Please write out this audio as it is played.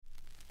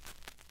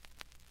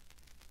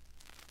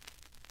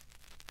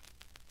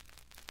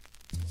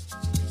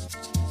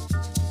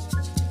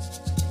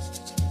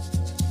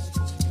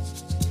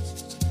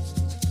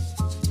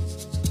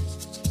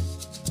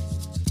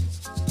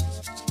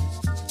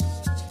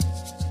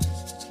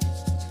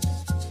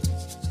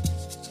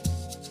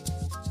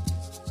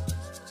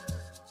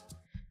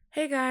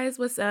Hey guys,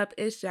 what's up?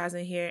 It's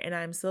Jasmine here, and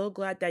I'm so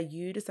glad that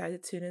you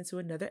decided to tune into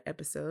another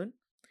episode.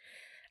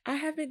 I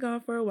have been gone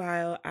for a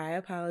while. I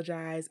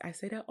apologize. I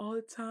say that all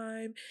the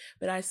time,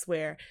 but I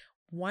swear,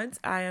 once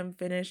I am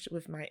finished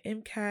with my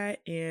MCAT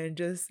and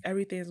just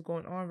everything's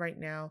going on right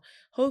now,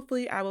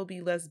 hopefully I will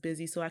be less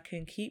busy so I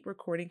can keep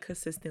recording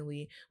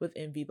consistently with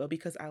In Vivo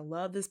because I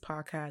love this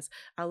podcast.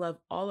 I love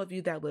all of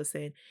you that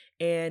listen,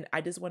 and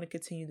I just want to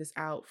continue this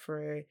out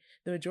for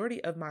the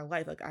majority of my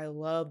life. Like, I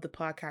love the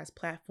podcast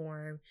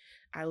platform.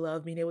 I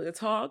love being able to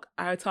talk.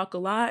 I talk a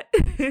lot.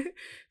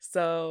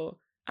 So,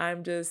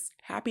 I'm just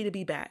happy to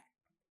be back.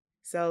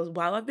 So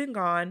while I've been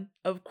gone,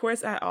 of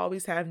course, I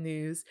always have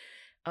news.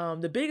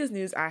 The biggest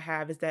news I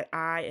have is that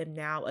I am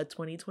now a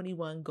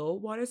 2021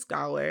 Goldwater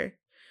Scholar,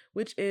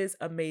 which is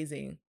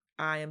amazing.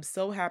 I am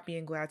so happy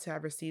and glad to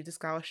have received a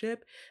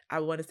scholarship.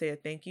 I want to say a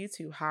thank you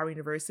to Howard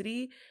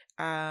University,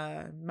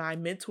 my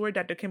mentor,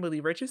 Dr.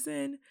 Kimberly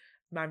Richardson,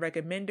 my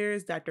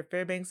recommenders, Dr.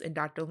 Fairbanks and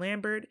Dr.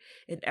 Lambert,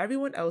 and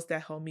everyone else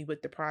that helped me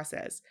with the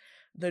process.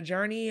 The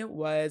journey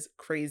was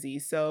crazy.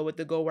 So with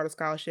the Goldwater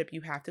Scholarship,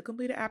 you have to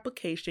complete an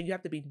application. You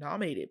have to be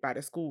nominated by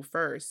the school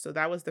first. So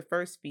that was the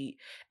first feat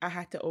I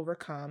had to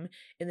overcome.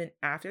 And then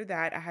after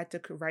that, I had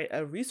to write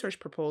a research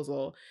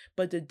proposal.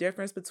 But the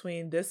difference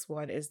between this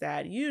one is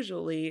that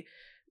usually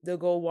the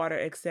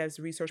Goldwater accepts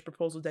research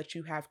proposals that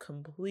you have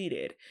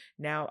completed.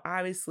 Now,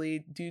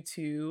 obviously, due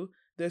to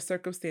the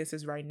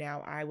circumstances right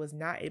now, I was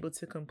not able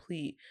to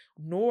complete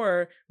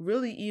nor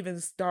really even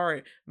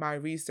start my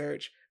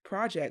research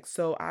project.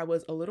 So I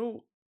was a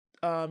little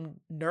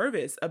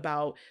nervous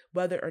about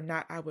whether or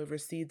not I would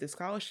receive the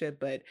scholarship,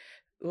 but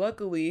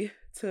luckily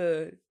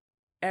to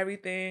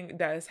everything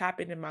that has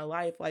happened in my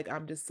life, like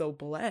I'm just so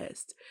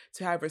blessed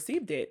to have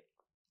received it.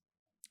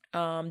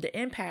 The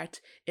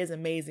impact is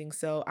amazing.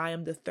 So I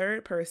am the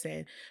third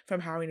person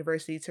from Howard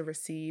University to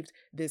receive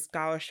this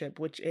scholarship,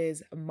 which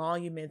is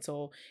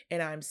monumental.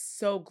 And I'm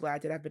so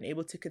glad that I've been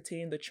able to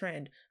continue the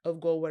trend of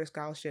Goldwater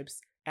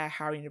scholarships at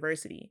Howard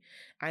University.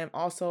 I am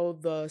also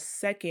the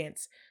second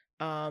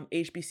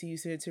HBCU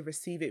student to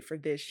receive it for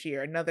this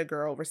year. Another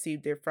girl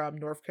received it from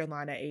North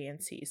Carolina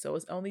A&T. So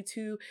it's only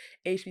two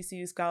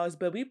HBCU scholars,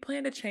 but we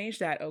plan to change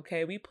that,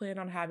 okay? We plan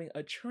on having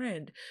a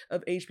trend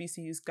of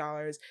HBCU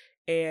scholars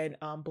and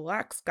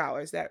Black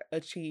scholars that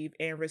achieve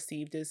and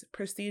receive this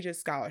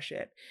prestigious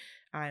scholarship.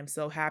 I am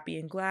so happy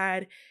and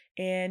glad,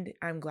 and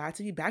I'm glad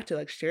to be back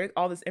to share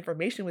all this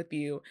information with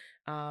you.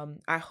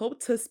 I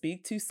hope to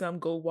speak to some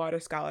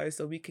Goldwater scholars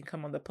so we can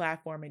come on the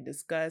platform and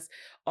discuss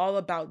all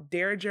about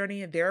their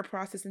journey and their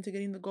process into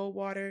getting the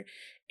Goldwater.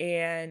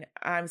 And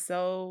I'm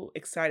so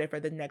excited for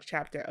the next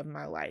chapter of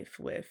my life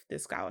with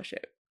this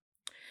scholarship.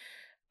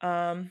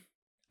 Um,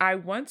 I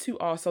want to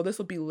also, this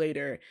will be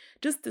later,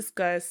 just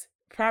discuss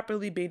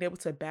properly being able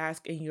to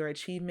bask in your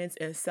achievements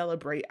and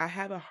celebrate. I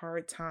have a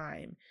hard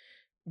time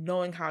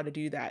knowing how to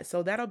do that.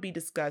 So that'll be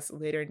discussed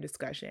later in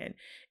discussion.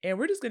 And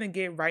we're just going to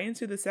get right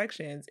into the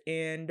sections.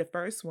 And the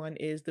first one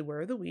is the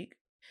word of the week.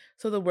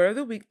 So the word of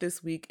the week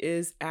this week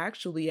is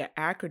actually an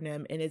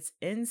acronym and it's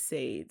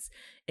NSAIDs.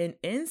 And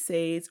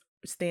NSAIDs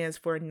stands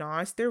for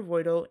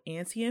non-steroidal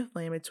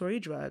anti-inflammatory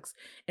drugs,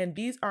 and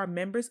these are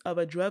members of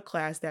a drug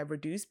class that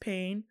reduce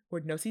pain or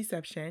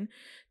nociception,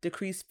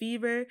 decrease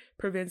fever,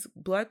 prevents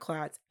blood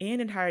clots,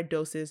 and in higher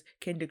doses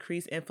can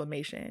decrease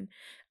inflammation.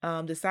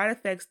 The side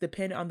effects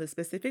depend on the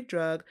specific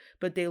drug,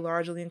 but they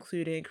largely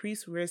include an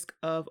increased risk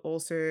of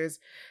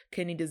ulcers,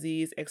 kidney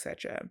disease,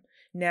 etc.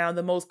 Now,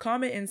 the most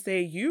common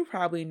NSAID you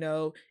probably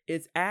know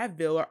is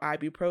Advil or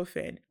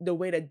ibuprofen. The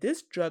way that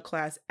this drug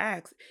class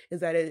acts is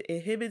that it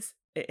inhibits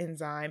an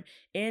enzyme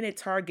and it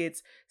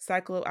targets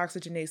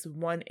cyclooxygenase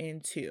 1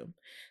 and 2.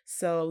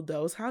 So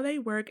those how they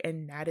work,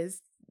 and that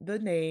is the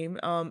name.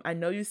 I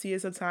know you see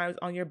it sometimes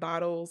on your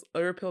bottles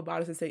or your pill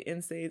bottles that say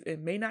NSAIDs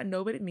and may not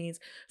know what it means.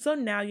 So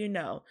now you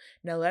know.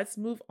 Now let's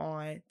move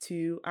on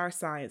to our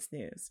science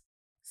news.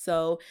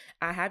 So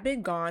I have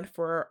been gone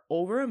for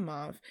over a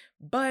month,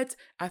 but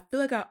I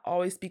feel like I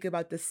always speak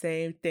about the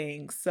same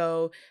thing.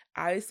 So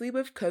obviously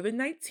with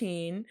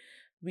COVID-19,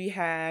 we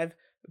have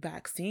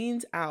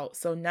vaccines out.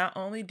 So not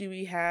only do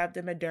we have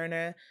the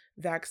Moderna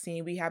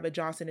vaccine, we have a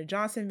Johnson &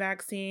 Johnson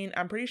vaccine.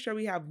 I'm pretty sure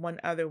we have one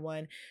other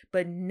one,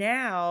 but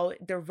now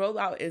the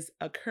rollout is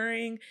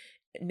occurring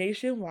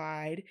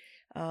nationwide.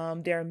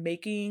 They're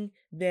making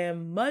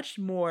them much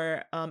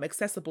more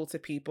accessible to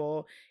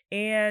people,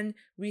 and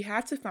we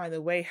have to find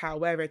a way,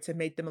 however, to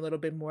make them a little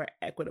bit more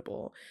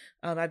equitable.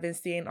 I've been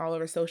seeing all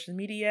over social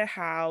media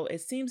how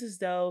it seems as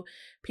though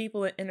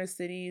people in inner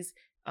cities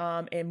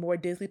and more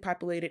densely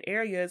populated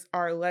areas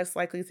are less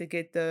likely to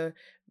get the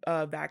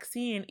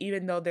vaccine,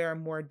 even though there are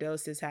more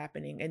doses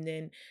happening. And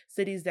then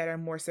cities that are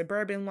more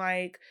suburban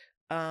like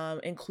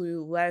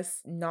include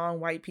less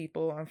non-white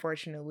people,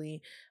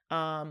 unfortunately,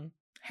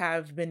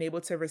 have been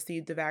able to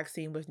receive the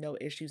vaccine with no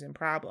issues and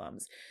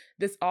problems.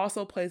 This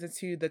also plays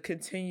into the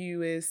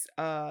continuous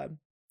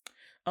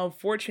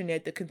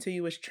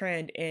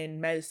trend in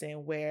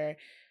medicine where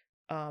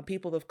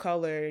people of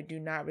color do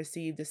not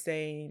receive the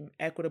same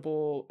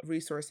equitable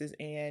resources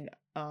and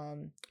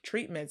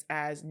treatments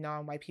as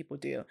non-white people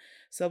do.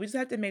 So we just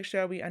have to make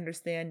sure we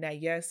understand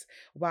that, yes,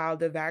 while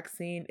the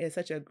vaccine is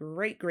such a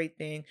great, great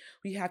thing,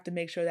 we have to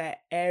make sure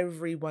that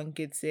everyone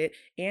gets it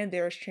and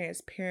there's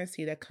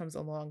transparency that comes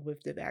along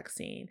with the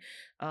vaccine.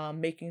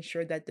 Making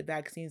sure that the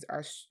vaccines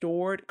are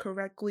stored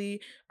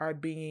correctly, are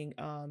being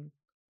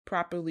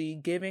properly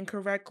given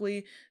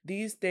correctly.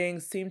 These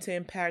things seem to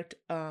impact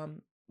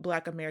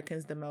Black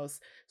Americans the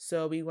most.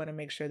 So we want to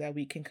make sure that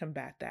we can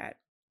combat that.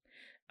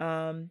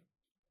 Um,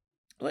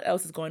 what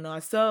else is going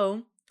on?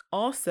 So,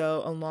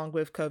 also, along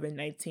with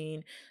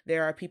COVID-19,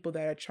 there are people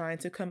that are trying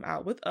to come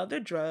out with other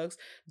drugs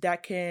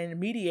that can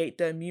mediate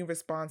the immune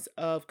response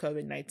of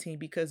COVID-19,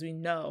 because we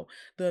know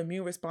the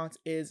immune response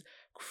is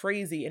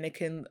crazy and it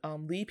can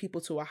lead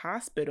people to a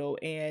hospital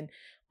and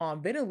on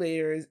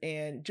ventilators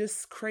and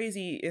just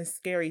crazy and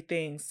scary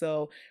things.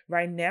 So,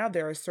 right now,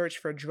 there are search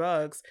for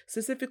drugs,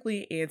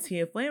 specifically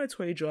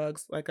anti-inflammatory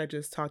drugs, like I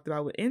just talked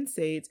about with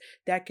NSAIDs,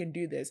 that can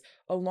do this,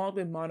 along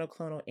with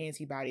monoclonal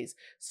antibodies.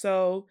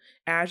 So,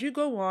 as you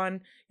go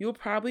on, you'll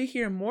probably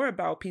hear more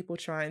about people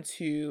trying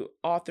to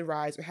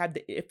authorize or have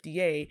the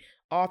FDA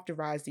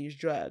authorize these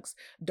drugs.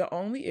 The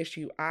only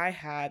issue I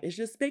have is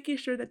just making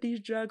sure that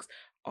these drugs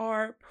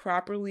are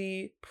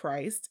properly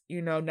priced.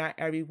 Not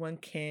everyone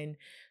can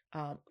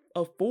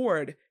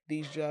afford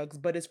these drugs,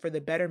 but it's for the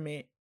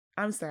betterment.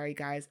 I'm sorry,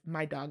 guys.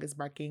 My dog is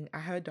barking. I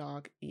have a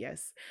dog,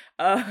 yes.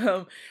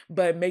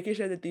 But making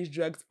sure that these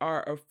drugs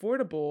are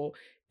affordable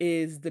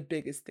is the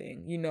biggest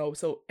thing,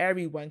 so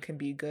everyone can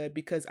be good,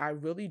 because I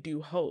really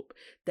do hope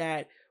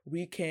that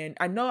we can.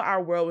 I know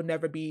our world will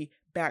never be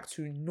back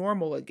to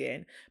normal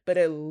again, but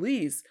at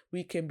least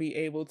we can be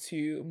able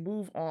to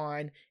move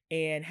on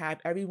and have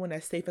everyone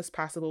as safe as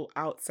possible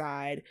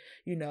outside,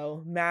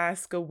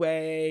 mask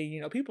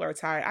away. People are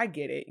tired. I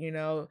get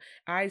it.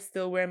 I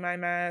still wear my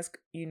mask.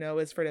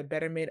 It's for the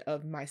betterment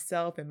of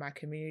myself and my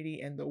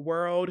community and the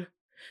world.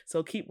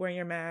 So keep wearing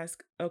your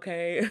mask,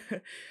 okay?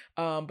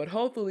 But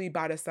hopefully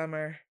by the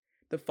summer,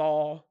 the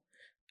fall,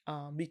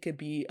 we could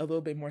be a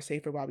little bit more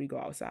safer while we go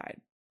outside.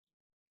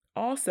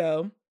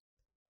 Also,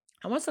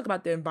 I want to talk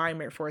about the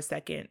environment for a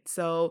second.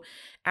 So,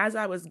 as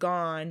I was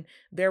gone,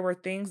 there were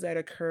things that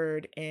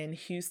occurred in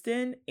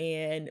Houston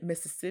and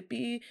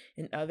Mississippi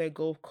and other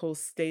Gulf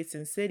Coast states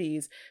and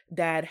cities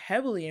that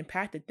heavily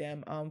impacted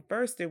them.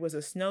 First, there was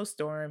a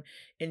snowstorm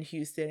in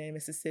Houston and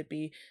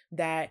Mississippi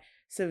that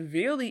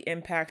severely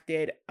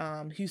impacted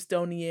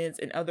Houstonians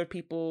and other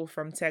people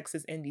from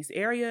Texas in these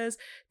areas.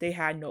 They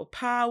had no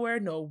power,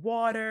 no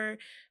water,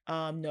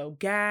 no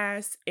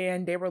gas,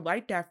 and they were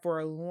like that for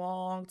a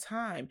long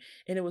time.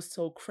 And it was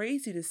so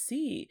crazy to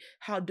see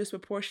how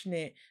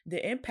disproportionate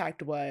the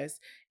impact was.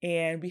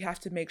 And we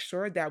have to make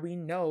sure that we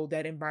know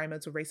that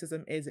environmental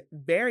racism is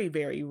very,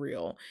 very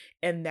real,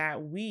 and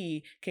that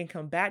we can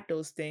combat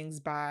those things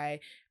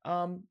by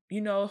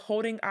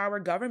holding our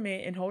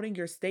government and holding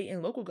your state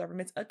and local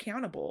governments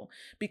accountable,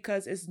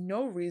 because it's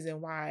no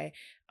reason why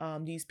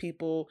these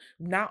people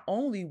not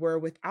only were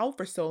without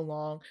for so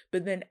long,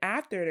 but then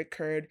after it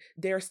occurred,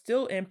 they're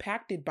still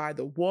impacted by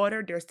the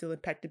water, they're still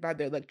impacted by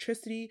the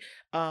electricity,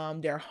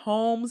 their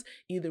homes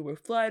either were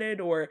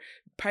flooded or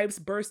pipes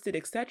bursted,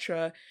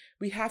 etc.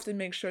 We have to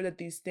make sure that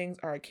these things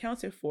are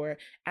accounted for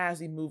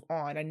as we move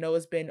on. I know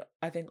it's been,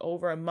 I think,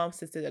 over a month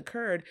since it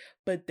occurred,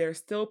 but there's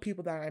still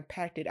people that are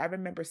impacted. I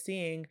remember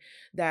seeing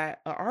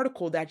that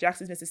article that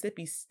Jackson,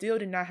 Mississippi still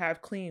did not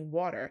have clean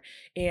water,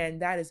 and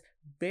that is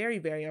very,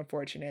 very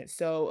unfortunate.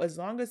 So as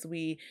long as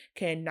we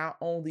can not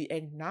only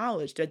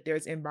acknowledge that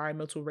there's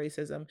environmental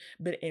racism,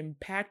 but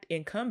impact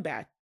and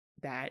combat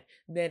that,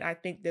 then I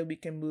think that we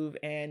can move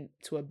in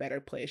to a better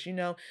place.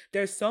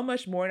 There's so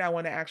much more, and I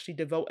want to actually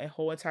devote a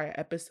whole entire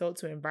episode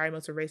to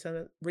environmental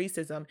racism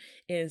and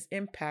its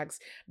impacts.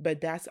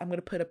 But I'm going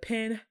to put a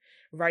pin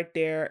right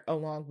there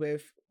along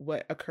with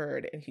what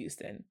occurred in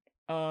Houston.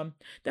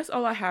 That's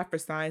all I have for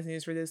science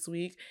news for this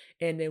week,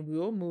 and then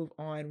we'll move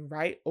on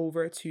right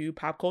over to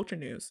pop culture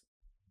news.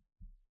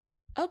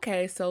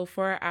 Okay, so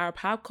for our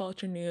pop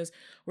culture news,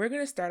 we're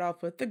going to start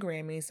off with the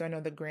Grammys. So I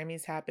know the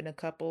Grammys happened a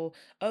couple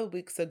of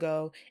weeks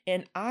ago,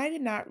 and I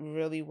did not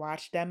really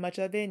watch that much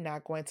of it,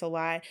 not going to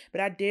lie, but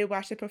I did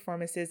watch the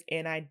performances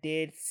and I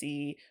did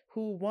see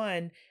who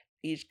won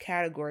each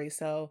category.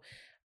 So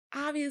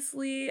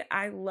obviously,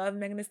 I love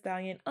Megan Thee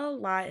Stallion a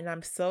lot, and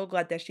I'm so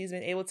glad that she's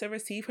been able to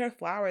receive her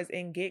flowers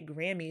and get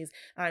Grammys.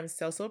 I'm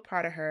so, so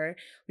proud of her.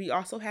 We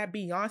also have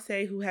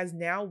Beyonce, who has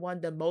now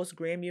won the most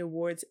Grammy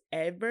Awards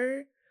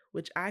ever,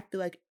 which I feel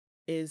like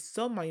is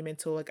so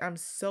monumental. Like, I'm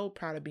so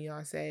proud of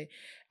Beyonce.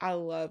 I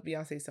love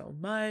Beyonce so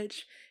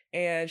much.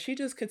 And she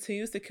just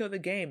continues to kill the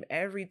game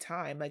every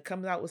time, like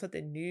comes out with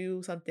something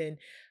new, something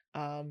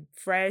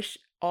fresh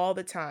all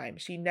the time.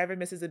 She never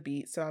misses a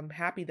beat. So I'm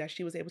happy that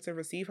she was able to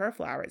receive her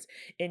flowers.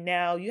 And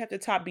now you have to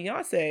top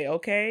Beyonce,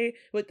 okay?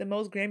 With the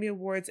most Grammy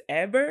Awards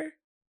ever?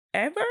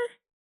 Ever?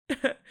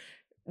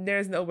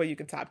 There's no way you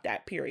can top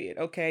that, period.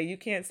 Okay. You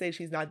can't say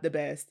she's not the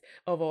best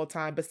of all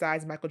time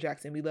besides Michael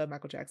Jackson. We love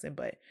Michael Jackson,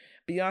 but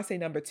Beyonce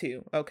number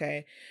two.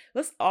 Okay.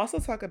 Let's also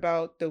talk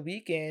about The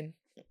Weeknd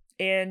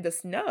and the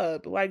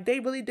snub. Like, they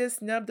really did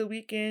snub The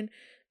Weeknd.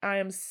 I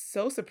am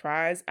so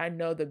surprised. I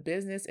know the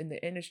business and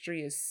the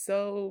industry is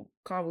so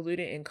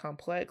convoluted and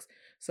complex.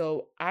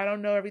 So I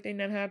don't know everything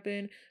that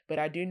happened, but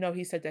I do know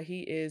he said that he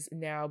is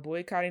now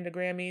boycotting the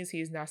Grammys.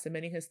 He's not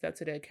submitting his stuff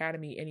to the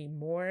Academy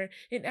anymore.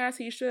 And as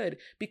he should,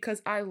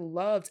 because I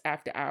loved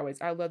After Hours.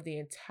 I loved the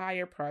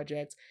entire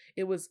project.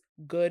 It was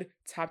good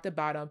top to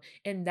bottom.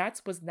 And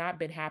that's what's not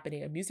been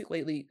happening in music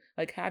lately.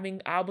 Like,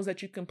 having albums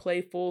that you can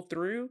play full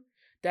through,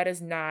 that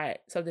is not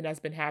something that's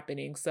been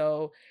happening.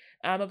 So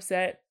I'm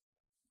upset,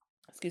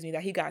 excuse me,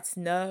 that he got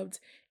snubbed.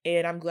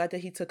 And I'm glad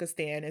that he took a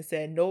stand and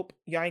said, nope,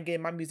 y'all ain't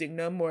getting my music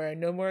no more.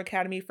 No more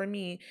Academy for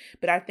me.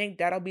 But I think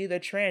that'll be the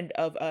trend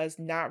of us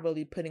not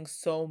really putting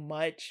so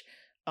much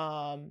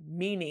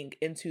meaning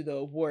into the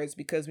awards,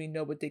 because we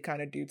know what they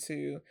kind of do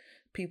to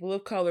people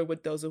of color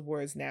with those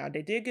awards now.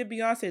 They did get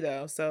Beyonce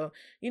though. So,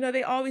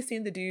 they always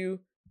seem to do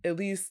at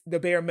least the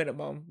bare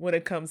minimum when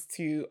it comes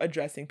to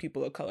addressing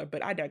people of color.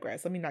 But I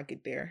digress. Let me not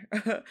get there.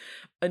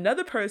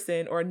 Another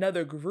person or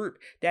another group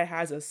that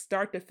has a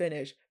start to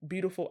finish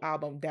beautiful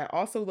album that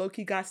also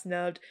low-key got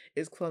snubbed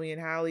is Chloe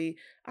and Halle.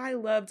 I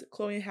loved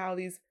Chloe and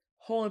Halle's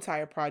whole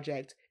entire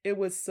project. It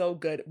was so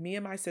good. Me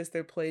and my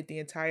sister played the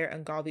entire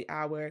Ungodly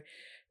Hour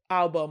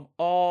album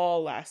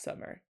all last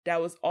summer.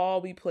 That was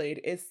all we played.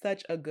 It's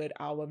such a good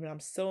album, and I'm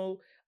so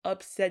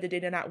upset that they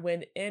did not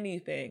win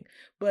anything.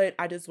 But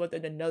I just want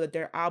them to know that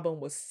their album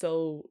was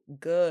so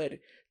good.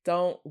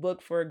 Don't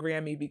look for a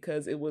Grammy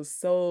because it was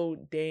so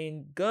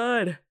dang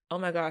good. Oh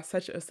my gosh,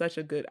 such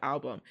a good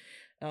album.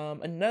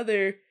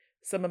 Another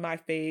some of my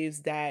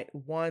faves that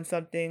won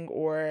something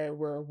or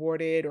were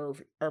awarded or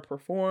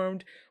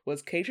performed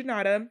was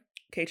Kaytranada.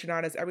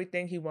 Kaytranada's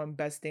Everything. He won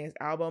Best Dance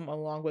Album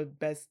along with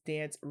Best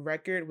Dance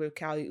Record with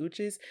Kali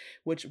Uchis,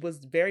 which was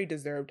very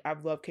deserved.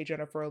 I've loved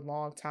Kaytranada for a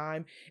long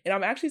time, and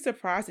I'm actually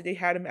surprised that they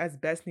had him as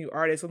Best New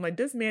Artist. I'm like,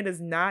 this man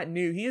is not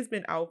new. He has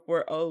been out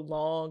for a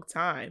long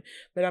time,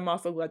 but I'm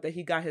also glad that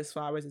he got his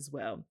flowers as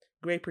well.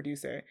 Great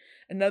producer.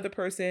 Another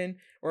person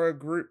or a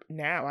group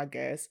now, I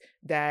guess,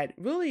 that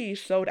really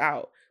showed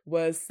out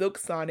was Silk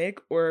Sonic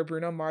or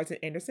Bruno Mars and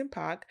Anderson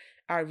 .Paak.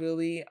 I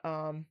really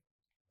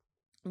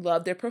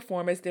love their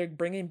performance. They're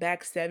bringing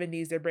back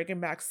 70s. They're bringing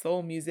back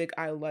soul music.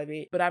 I love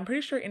it. But I'm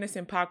pretty sure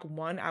Anderson .Paak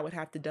won. I would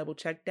have to double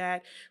check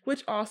that,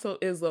 which also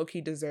is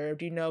low-key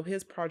deserved.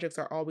 His projects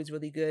are always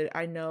really good.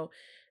 I know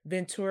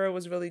Ventura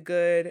was really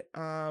good.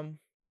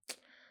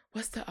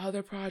 What's the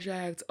other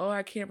project? Oh,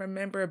 I can't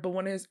remember. But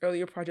one of his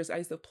earlier projects I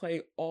used to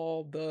play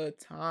all the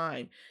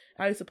time.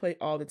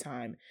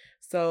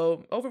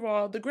 So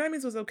overall, the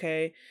Grammys was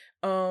okay.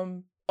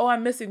 Oh,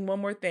 I'm missing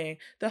one more thing.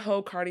 The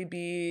whole Cardi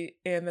B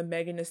and the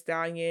Megan Thee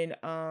Stallion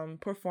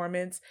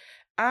performance.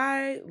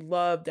 I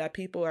love that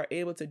people are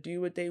able to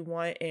do what they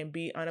want and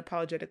be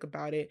unapologetic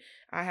about it.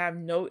 I have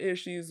no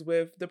issues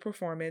with the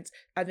performance.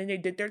 I think they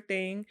did their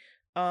thing.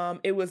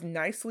 It was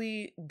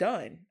nicely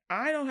done.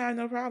 I don't have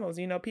no problems.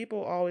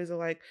 People always are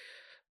like,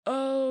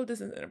 oh,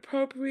 this is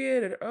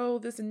inappropriate, or oh,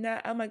 this and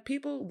that. I'm like,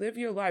 people, live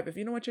your life. If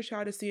you don't want your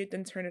child to see it,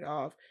 then turn it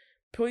off.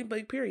 Point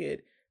blank,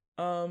 period.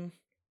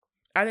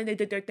 I think they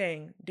did their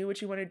thing. Do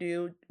what you want to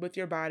do with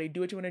your body. Do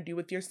what you want to do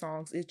with your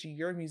songs. It's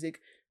your music.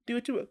 Do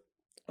what you,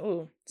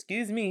 oh,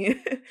 excuse me.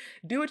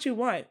 Do what you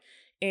want.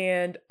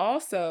 And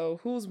also,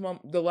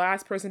 the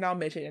last person I'll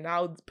mention, and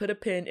I'll put a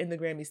pin in the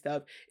Grammy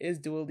stuff, is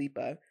Dua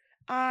Lipa.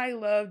 I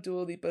love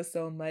Dua Lipa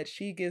so much.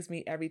 She gives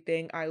me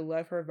everything. I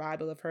love her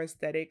vibe. I love her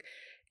aesthetic.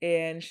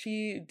 And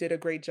she did a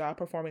great job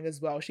performing as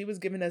well. She was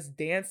giving us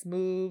dance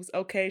moves.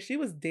 Okay, she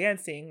was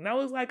dancing. And I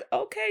was like,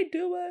 okay,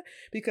 Dua.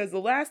 Because the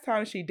last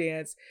time she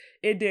danced,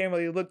 it didn't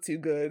really look too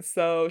good.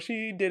 So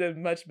she did a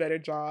much better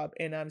job.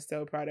 And I'm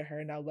so proud of her.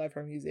 And I love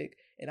her music.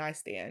 And I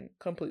stand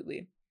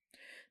completely.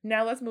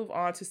 Now let's move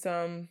on to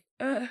some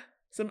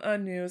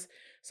news.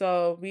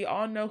 So we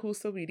all know who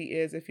Saweetie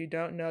is. If you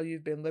don't know,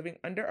 you've been living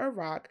under a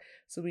rock.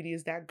 Saweetie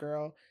is that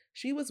girl.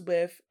 She was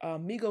with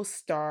Migos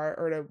star,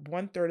 or the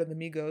 1/3 of the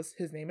Migos.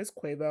 His name is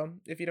Quavo.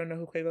 If you don't know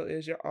who Quavo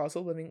is, you're also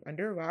living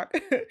under a rock.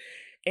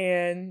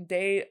 And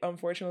they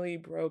unfortunately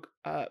broke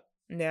up.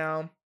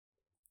 Now,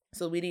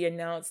 Saweetie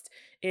announced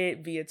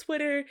it via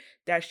Twitter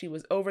that she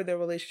was over the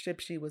relationship.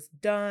 She was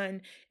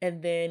done.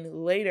 And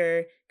then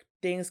later,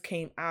 things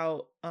came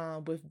out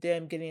with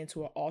them getting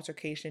into an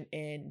altercation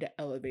in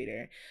the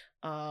elevator.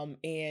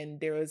 And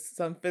there was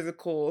some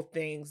physical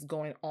things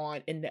going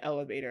on in the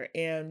elevator.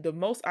 And the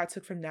most I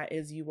took from that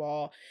is, you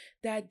all,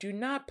 that do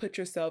not put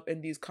yourself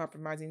in these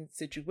compromising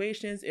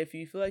situations. If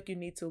you feel like you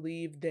need to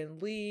leave, then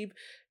leave.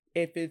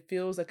 If it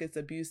feels like it's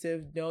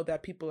abusive, know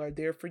that people are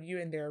there for you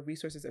and there are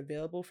resources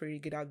available for you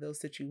to get out of those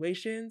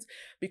situations,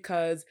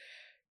 because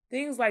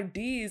things like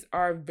these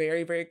are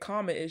very, very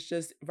common. It's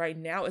just right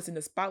now it's in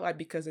the spotlight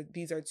because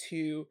these are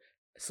two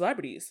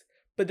celebrities.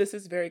 But this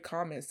is very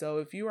common. So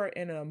if you are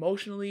in an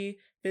emotionally,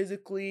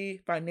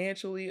 physically,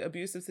 financially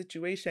abusive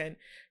situation,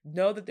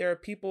 know that there are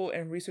people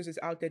and resources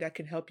out there that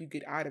can help you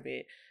get out of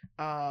it.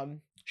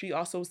 She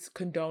also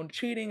condoned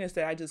cheating and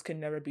said, I just can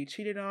never be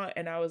cheated on.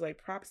 And I was like,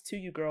 props to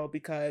you, girl,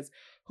 because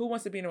who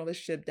wants to be in a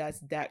relationship that's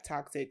that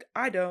toxic?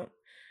 I don't.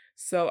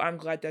 So I'm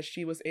glad that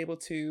she was able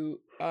to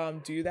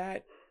do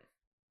that.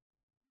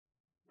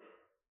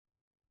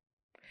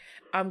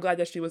 I'm glad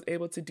that she was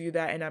able to do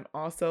that. And I'm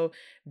also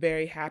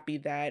very happy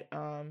that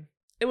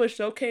it was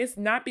showcased,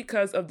 not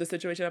because of the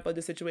situation. I feel like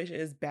the situation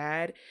is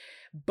bad,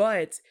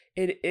 but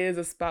it is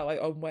a spotlight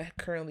on what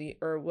currently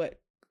or what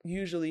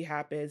usually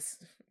happens,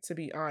 to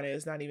be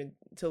honest, not even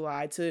to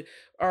lie, to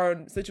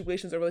our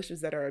situations or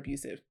relationships that are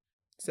abusive.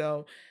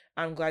 So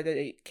I'm glad that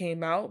it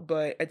came out,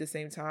 but at the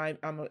same time,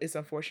 it's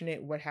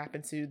unfortunate what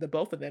happened to the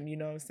both of them. You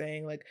know what I'm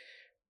saying? Like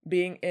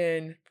being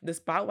in the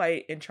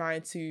spotlight and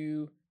trying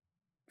to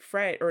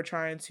fret or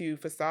trying to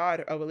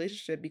facade a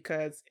relationship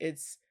because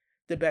it's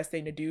the best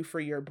thing to do for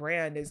your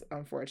brand is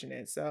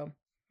unfortunate. So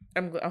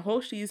I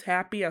hope she's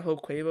happy. I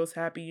hope Quavo's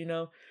happy.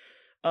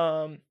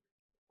 Um,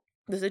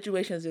 the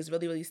situation is just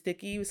really, really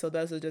sticky. So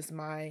those are just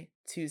my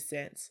 2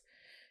 cents.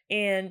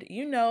 And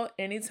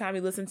anytime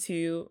you listen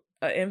to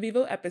an In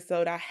Vivo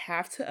episode, I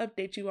have to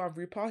update you on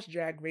RuPaul's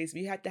Drag Race.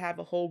 We had to have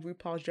a whole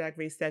RuPaul's Drag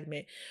Race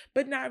segment,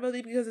 but not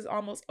really because it's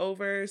almost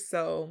over.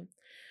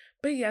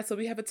 But yeah, so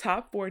we have a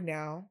top 4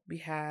 now. We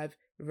have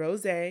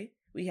Rose,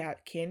 we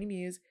have Candy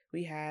Muse,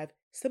 we have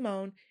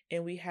Simone,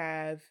 and we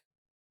have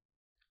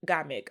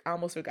Gottmik. I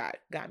almost forgot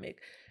Gottmik.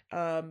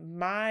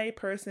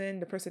 The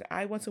person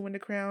I want to win the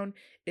crown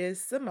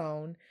is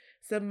Simone.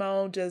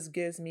 Simone just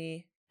gives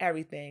me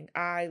everything.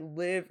 I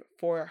live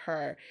for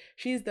her.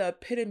 She's the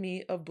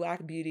epitome of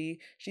Black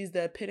beauty. She's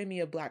the epitome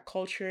of Black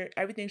culture.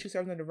 Everything she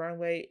serves on the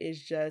runway is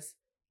just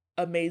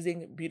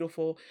amazing,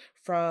 beautiful,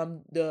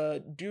 from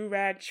the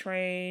do-rag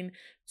train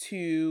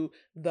to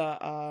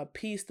the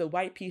the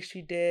white piece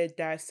she did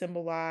that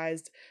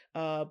symbolized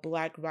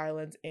Black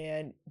violence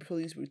and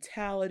police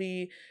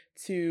brutality,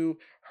 to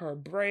her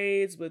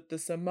braids with the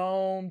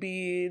Simone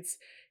beads.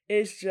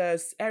 It's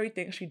just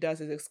everything she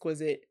does is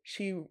exquisite.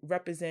 She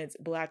represents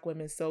Black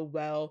women so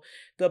well,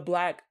 the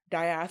Black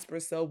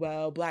diaspora so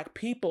well, Black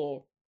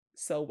people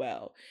so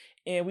well.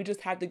 And we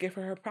just have to give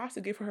her props,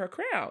 to give her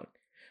crown.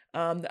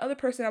 The other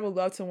person I would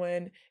love to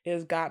win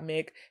is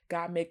Gottmik.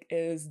 Gottmik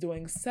is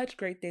doing such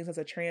great things as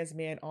a trans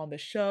man on the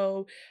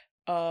show,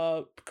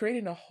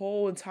 creating a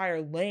whole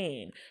entire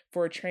lane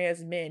for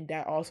trans men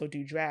that also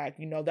do drag.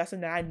 That's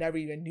something I never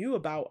even knew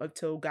about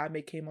until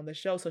Gottmik came on the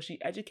show. So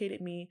she educated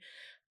me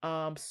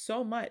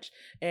so much,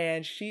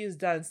 and she has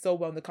done so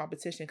well in the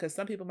competition, because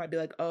some people might be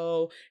like,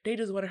 oh, they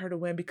just wanted her to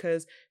win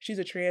because she's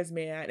a trans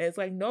man. And it's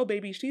like, no,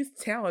 baby, she's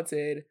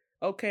talented.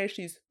 Okay,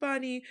 she's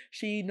funny.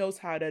 She knows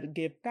how to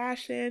give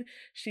fashion.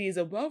 She's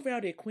a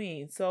well-rounded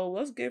queen.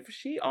 So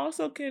she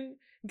also can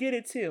get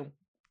it too.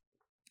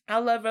 I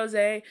love Rose.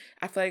 I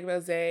feel like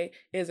Rose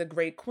is a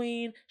great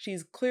queen.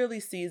 She's clearly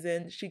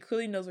seasoned. She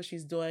clearly knows what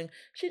she's doing.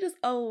 She's just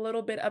a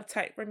little bit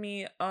uptight for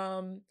me.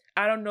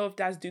 I don't know if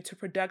that's due to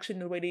production,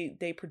 the way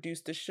they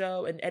produced the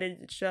show and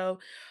edited the show,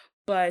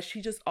 but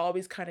she just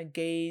always kind of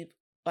gave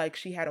like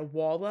she had a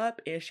wall up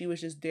and she was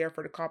just there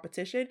for the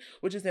competition,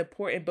 which is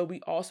important, but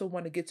we also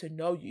want to get to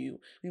know you.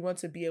 We want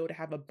to be able to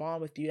have a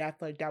bond with you. I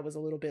feel like that was a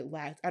little bit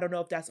lax. I don't know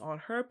if that's on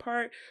her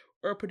part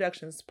or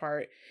production's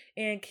part.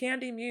 And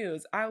Candy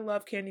Muse, I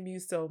love Candy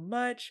Muse so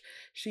much.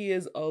 She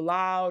is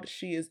loud,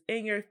 she is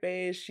in your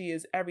face, she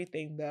is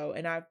everything though.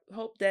 And I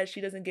hope that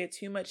she doesn't get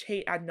too much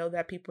hate. I know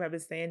that people have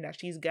been saying that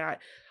she's got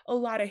a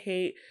lot of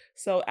hate.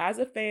 So as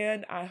a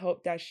fan, I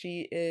hope that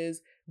she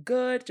is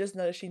good. Just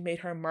know that she made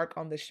her mark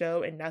on the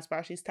show, and that's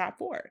why she's top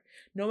 4.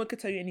 No one could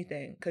tell you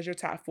anything because you're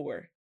top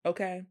 4.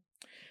 Okay?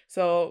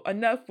 So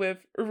enough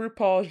with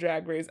RuPaul's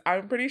Drag Race.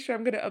 I'm pretty sure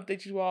I'm gonna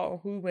update you all on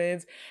who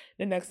wins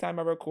the next time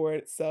I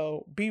record.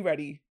 So be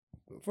ready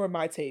for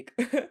my take.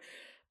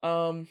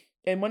 And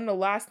one of the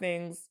last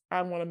things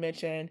I want to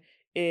mention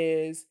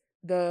is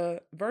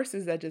the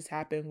verses that just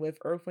happened with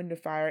Earth, Wind,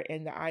 and Fire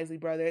and the Isley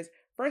Brothers.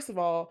 First of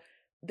all,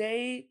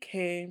 they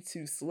came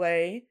to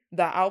slay.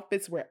 The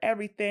outfits were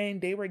everything.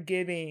 They were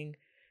giving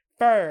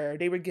fur.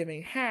 They were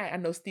giving hat. I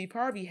know Steve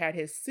Harvey had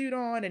his suit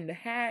on and the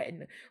hat,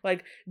 and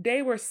like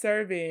they were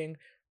serving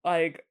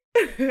like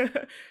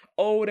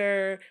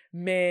older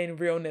men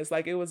realness.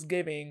 Like it was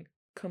giving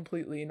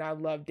completely, and I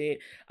loved it.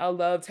 I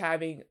loved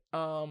having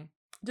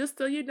just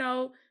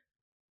the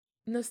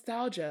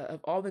nostalgia of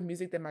all the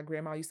music that my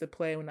grandma used to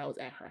play when I was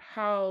at her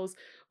house,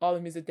 all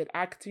the music that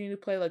I continue to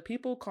play. Like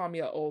people call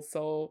me an old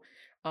soul.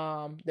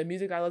 The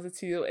music I listen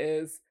to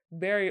is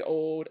very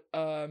old.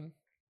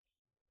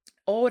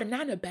 Old and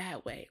not in a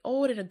bad way,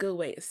 old in a good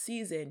way. It's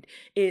seasoned.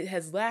 It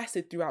has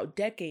lasted throughout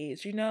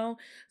decades.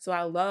 So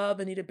I love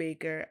Anita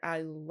Baker.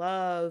 I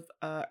love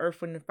Earth,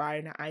 Wind, and Fire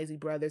and the Isley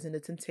Brothers and the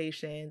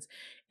Temptations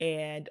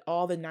and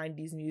all the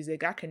 90s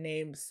music. I can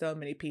name so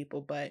many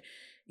people, but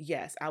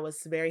yes, I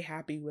was very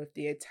happy with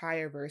the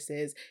entire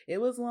verses. It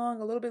was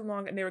long, a little bit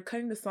long, and they were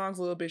cutting the songs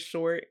a little bit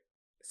short.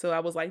 So I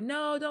was like,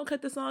 no, don't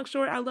cut the song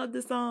short. I love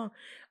this song.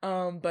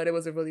 But it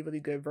was a really, really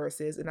good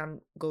verses. And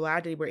I'm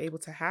glad they were able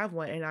to have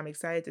one. And I'm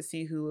excited to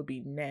see who will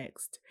be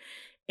next.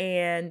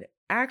 And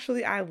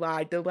actually, I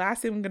lied. The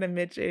last thing I'm going to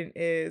mention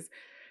is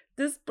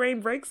this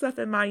spring break stuff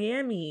in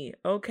Miami.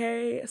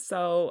 Okay.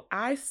 So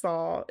I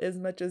saw, as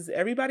much as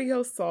everybody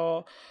else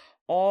saw,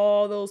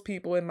 all those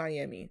people in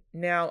Miami.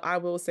 Now, I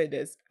will say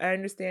this. I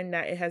understand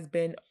that it has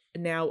been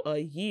now a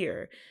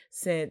year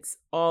since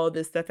all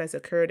this stuff has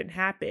occurred and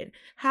happened.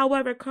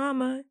 However,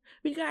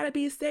 we gotta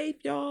be safe,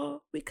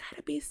 y'all. We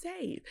gotta be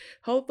safe.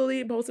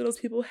 Hopefully, most of those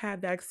people have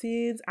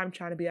vaccines. I'm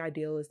trying to be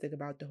idealistic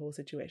about the whole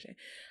situation.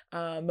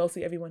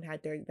 Mostly everyone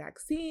had their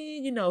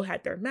vaccine,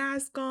 had their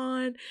mask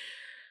on.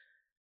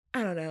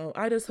 I don't know.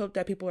 I just hope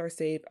that people are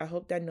safe. I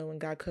hope that no one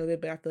got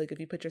COVID, but I feel like if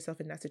you put yourself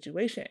in that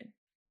situation,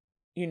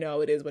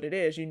 it is what it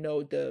is.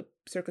 The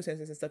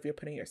circumstances and stuff you're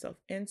putting yourself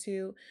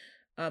into.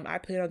 I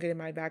plan on getting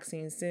my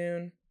vaccine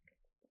soon.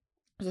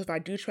 So if I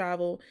do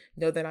travel,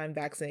 know that I'm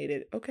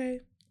vaccinated.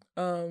 Okay.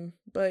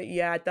 But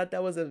yeah, I thought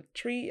that was a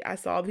treat. I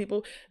saw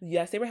people,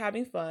 yes, they were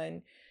having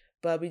fun,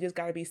 but we just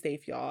gotta be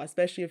safe, y'all.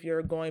 Especially if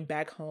you're going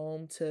back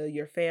home to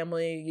your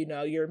family,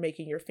 you're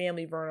making your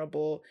family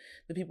vulnerable,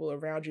 the people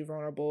around you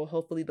vulnerable.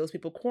 Hopefully those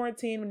people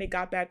quarantined when they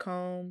got back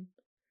home.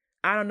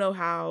 I don't know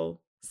how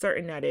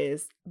certain that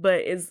is, but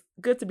it's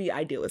good to be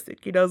idealistic.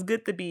 It's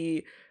good to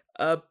be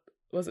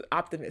was it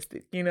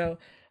optimistic.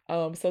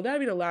 So that'd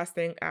be the last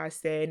thing I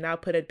say. Now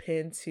put a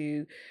pin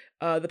to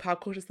the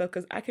pop culture stuff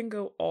because I can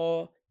go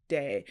all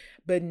day.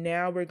 But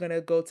now we're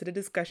gonna go to the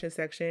discussion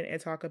section and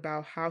talk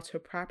about how to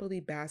properly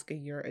bask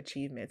in your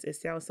achievements. It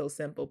sounds so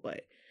simple,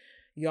 but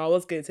y'all,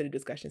 let's get into the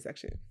discussion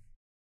section.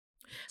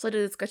 So the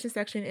discussion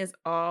section is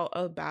all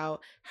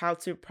about how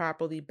to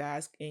properly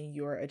bask in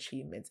your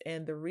achievements.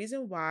 And the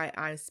reason why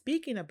I'm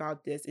speaking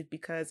about this is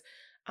because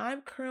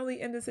I'm currently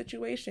in the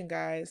situation,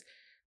 guys.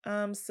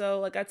 So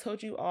like I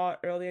told you all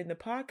earlier in the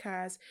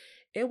podcast,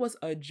 it was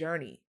a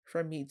journey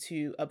for me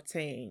to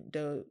obtain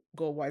the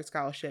Goldwater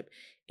Scholarship.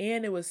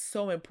 And it was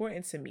so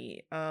important to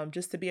me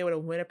just to be able to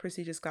win a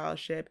prestigious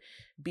scholarship,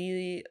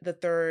 be the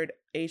third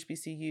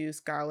HBCU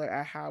scholar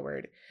at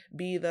Howard,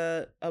 be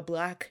a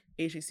Black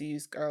HBCU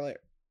scholar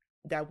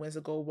that wins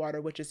a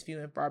Goldwater, which is few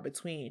and far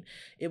between.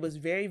 It was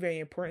very, very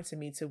important to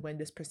me to win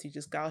this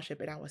prestigious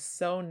scholarship, and I was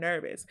so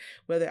nervous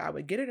whether I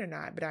would get it or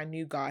not, but I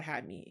knew God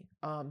had me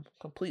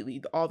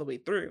completely all the way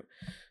through.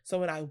 So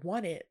when I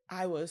won it,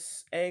 I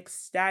was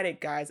ecstatic,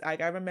 guys. I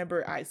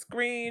remember I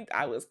screamed,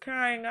 I was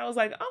crying, I was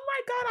like, oh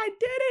my God, I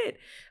did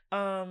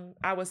it.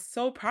 I was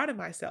so proud of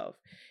myself.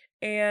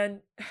 And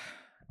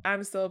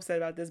I'm so upset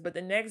about this, but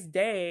the next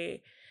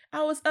day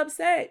I was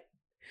upset.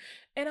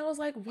 And I was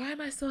like, why am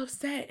I so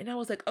upset? And I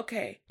was like,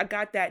 okay, I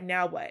got that.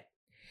 Now what?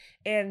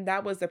 And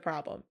that was the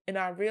problem. And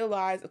I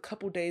realized a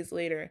couple days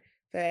later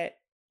that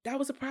that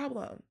was a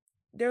problem.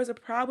 There was a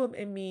problem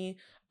in me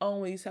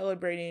only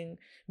celebrating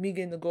me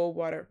getting the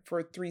Goldwater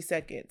for 3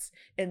 seconds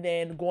and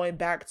then going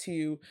back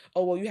to,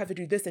 oh, well, you have to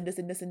do this and this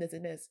and this and this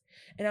and this.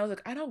 And I was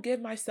like, I don't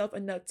give myself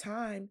enough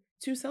time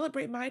to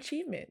celebrate my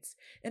achievements.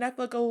 And I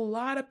feel like a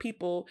lot of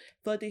people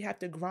feel like they have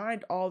to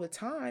grind all the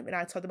time. And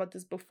I talked about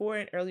this before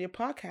in earlier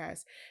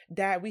podcasts,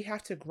 that we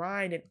have to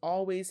grind and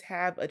always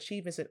have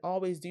achievements and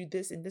always do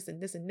this and this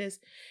and this and this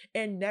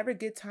and never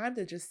get time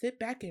to just sit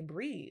back and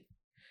breathe.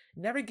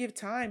 Never give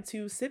time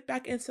to sit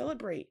back and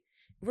celebrate.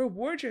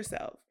 Reward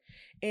yourself.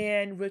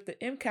 And with the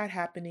MCAT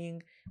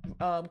happening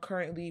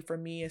currently for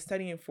me and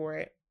studying for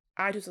it,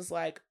 I just was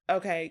like,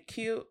 okay,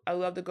 cute. I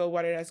love the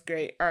Goldwater. That's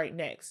great. All right,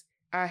 next.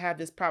 I have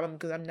this problem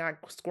because I'm not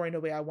scoring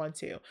the way I want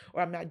to,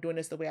 or I'm not doing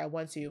this the way I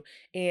want to.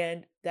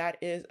 And that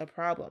is a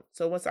problem.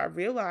 So once I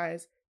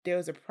realized there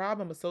was a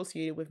problem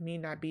associated with me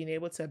not being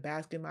able to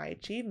bask in my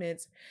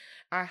achievements,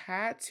 I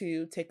had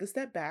to take a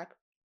step back,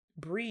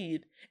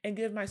 breathe, and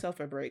give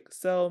myself a break.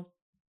 So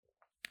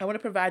I want to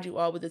provide you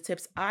all with the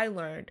tips I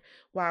learned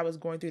while I was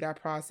going through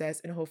that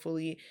process. And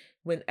hopefully,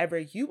 whenever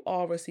you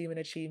all receive an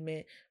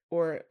achievement,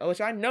 or which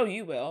I know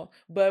you will,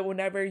 but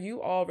whenever you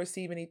all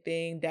receive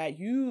anything that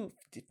you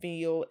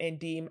feel and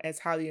deem as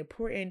highly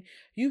important,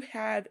 you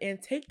have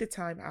and take the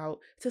time out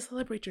to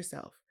celebrate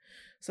yourself.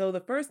 So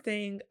the first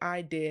thing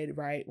I did,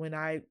 right, when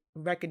I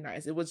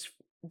recognized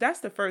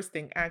that's the first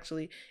thing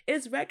actually,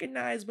 is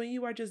recognize when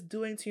you are just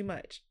doing too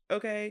much.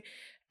 Okay.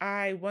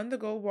 I won the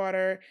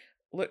Goldwater,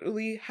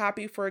 literally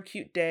happy for a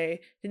cute day.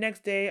 The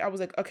next day, I was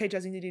like, okay,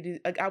 Jazz, you need to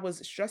like, I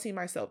was stressing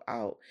myself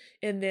out.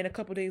 And then a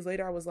couple days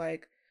later, I was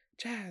like,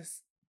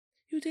 Jazz,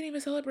 you didn't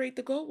even celebrate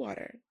the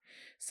Goldwater.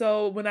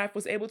 So when I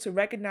was able to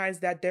recognize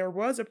that there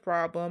was a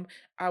problem,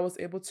 I was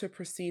able to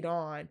proceed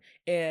on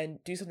and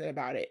do something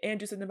about it and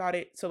do something about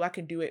it so I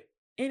can do it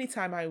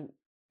anytime I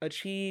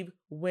achieve,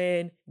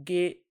 win,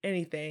 get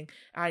anything.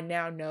 I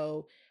now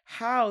know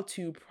how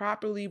to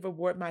properly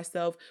reward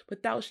myself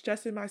without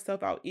stressing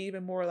myself out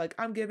even more. Like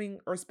I'm giving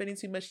or spending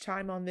too much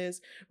time on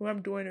this, or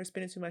I'm doing or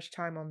spending too much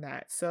time on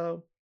that.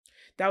 So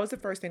that was the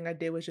first thing I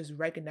did, was just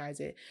recognize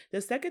it.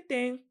 The second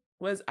thing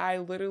was I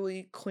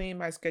literally cleaned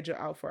my schedule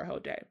out for a whole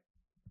day.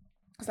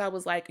 So I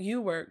was like, you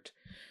worked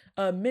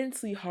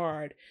immensely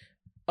hard.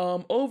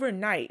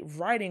 Overnight,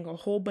 writing a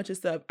whole bunch of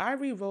stuff. I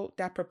rewrote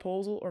that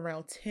proposal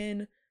around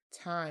 10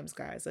 times,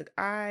 guys. Like,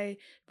 I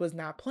was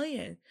not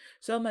playing.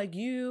 So I'm like,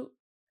 you,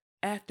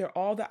 after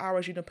all the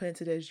hours you done put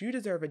into this, you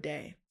deserve a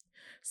day.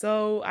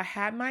 So I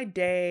had my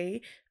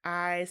day.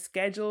 I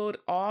scheduled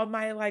all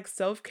my like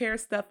self-care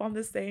stuff on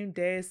the same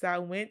day. So I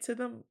went to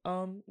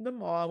the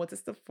mall, went to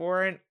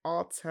Sephora and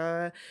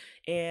Ulta,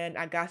 and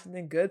I got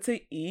something good to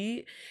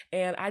eat.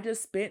 And I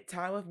just spent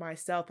time with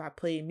myself. I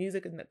played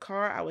music in the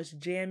car. I was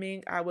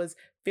jamming. I was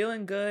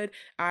feeling good.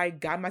 I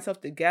got myself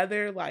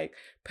together, like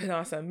put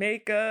on some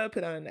makeup,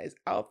 put on a nice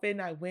outfit,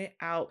 and I went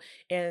out.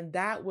 And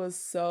that was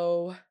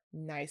so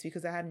nice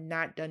because I have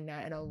not done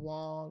that in a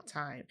long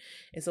time.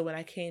 And so when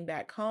I came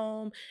back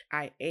home,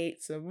 I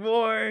ate some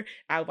more,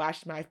 I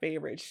watched my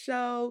favorite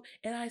show,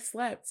 and I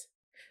slept.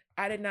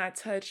 I did not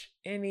touch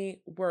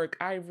any work.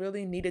 I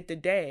really needed the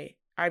day.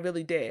 I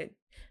really did.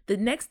 The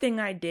next thing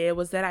I did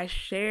was that I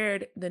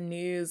shared the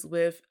news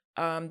with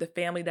the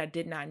family that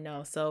did not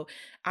know. So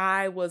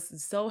I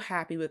was so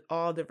happy with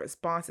all the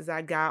responses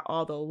I got,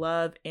 all the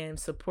love and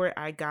support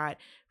I got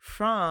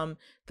from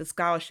the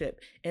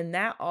scholarship. And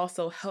that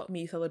also helped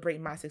me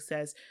celebrate my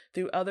success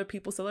through other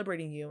people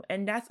celebrating you.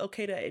 And that's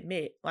okay to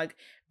admit, like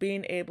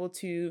being able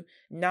to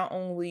not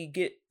only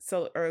get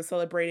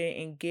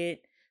celebrated and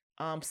get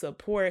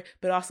support,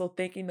 but also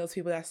thanking those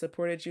people that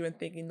supported you and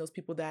thanking those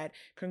people that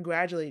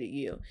congratulated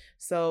you.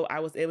 So I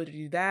was able to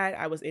do that.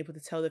 I was able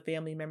to tell the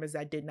family members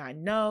I did not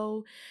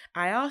know.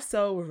 I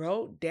also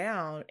wrote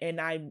down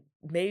and I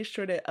made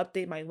sure to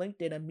update my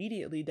LinkedIn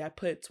immediately that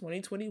put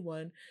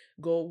 2021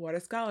 Goldwater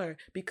Scholar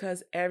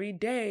because every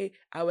day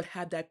I would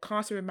have that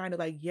constant reminder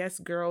like, yes,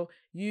 girl,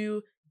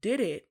 you did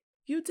it.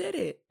 You did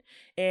it.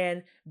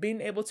 And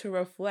being able to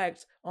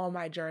reflect on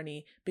my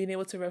journey, being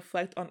able to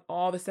reflect on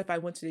all the stuff I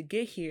went to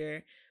get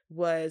here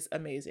was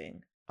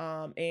amazing.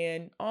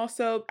 And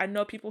also, I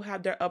know people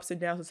have their ups and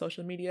downs on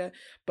social media,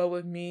 but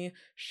with me,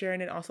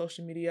 sharing it on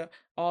social media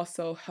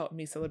also helped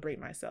me celebrate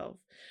myself.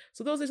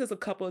 So, those are just a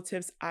couple of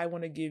tips I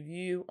want to give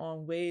you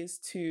on ways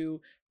to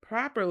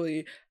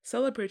properly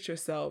celebrate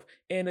yourself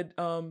and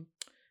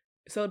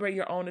celebrate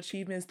your own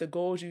achievements, the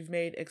goals you've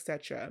made,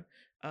 etc.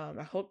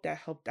 I hope that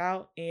helped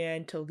out.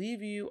 And to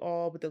leave you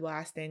all with the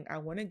last thing, I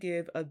want to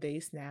give a day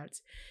snap.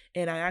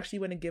 And I actually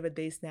want to give a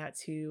day snap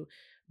to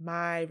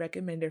my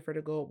recommender for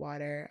the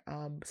Goldwater.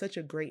 Such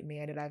a great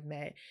man that I've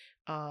met.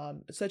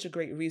 Such a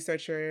great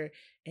researcher.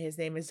 His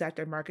name is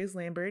Dr. Marcus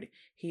Lambert.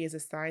 He is a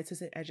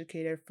scientist and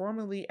educator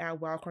formerly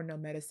at Weill Cornell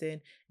Medicine,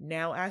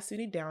 now at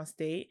SUNY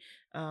Downstate.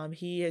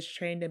 He is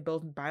trained in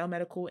both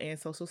biomedical and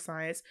social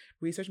science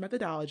research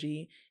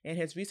methodology, and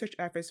his research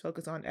efforts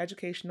focus on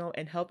educational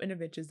and health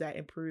interventions that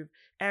improve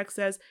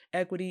access,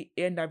 equity,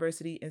 and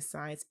diversity in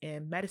science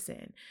and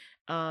medicine.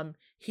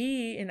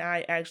 He and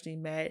I actually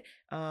met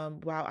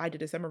while I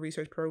did a summer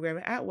research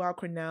program at Weill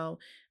Cornell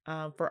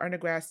for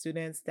undergrad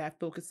students that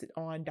focused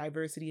on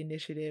diversity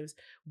initiatives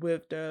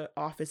with the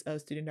Office of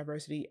Student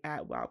Diversity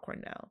at Weill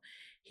Cornell.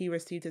 He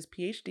received his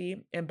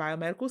PhD in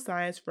biomedical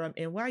science from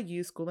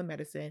NYU School of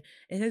Medicine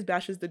and his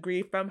bachelor's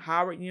degree from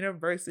Howard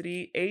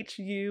University,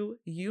 HU,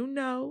 you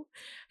know.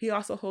 He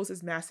also holds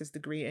his master's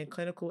degree in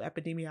clinical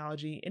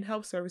epidemiology and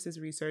health services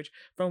research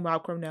from Weill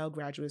Cornell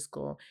Graduate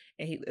School.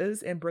 And he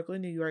lives in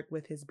Brooklyn, New York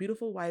with his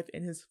beautiful wife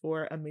and his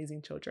 4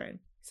 amazing children.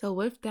 So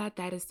with that,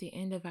 that is the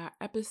end of our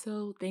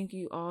episode. Thank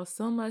you all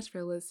so much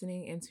for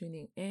listening and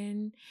tuning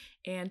in.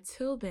 And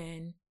till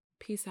then,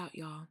 peace out,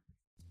 y'all.